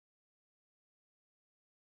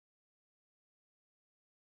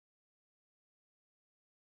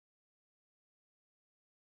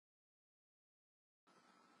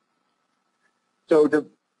So to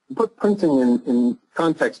put printing in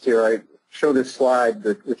context here, I show this slide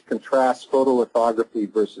which contrasts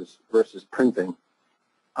photolithography versus printing.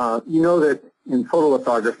 You know that in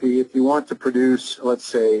photolithography, if you want to produce, let's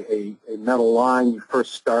say, a metal line, you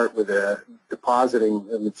first start with depositing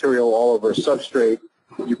the material all over a substrate.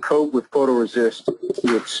 You coat with photoresist,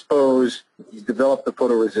 you expose, you develop the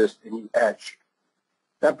photoresist, and you etch.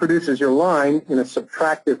 That produces your line in a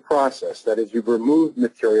subtractive process. That is, you've removed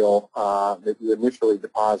material that you initially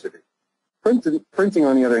deposited. Printing,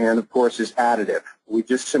 on the other hand, of course, is additive. We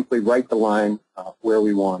just simply write the line where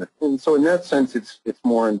we want it. And so in that sense, it's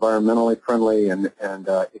more environmentally friendly and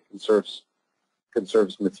it conserves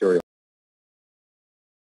material.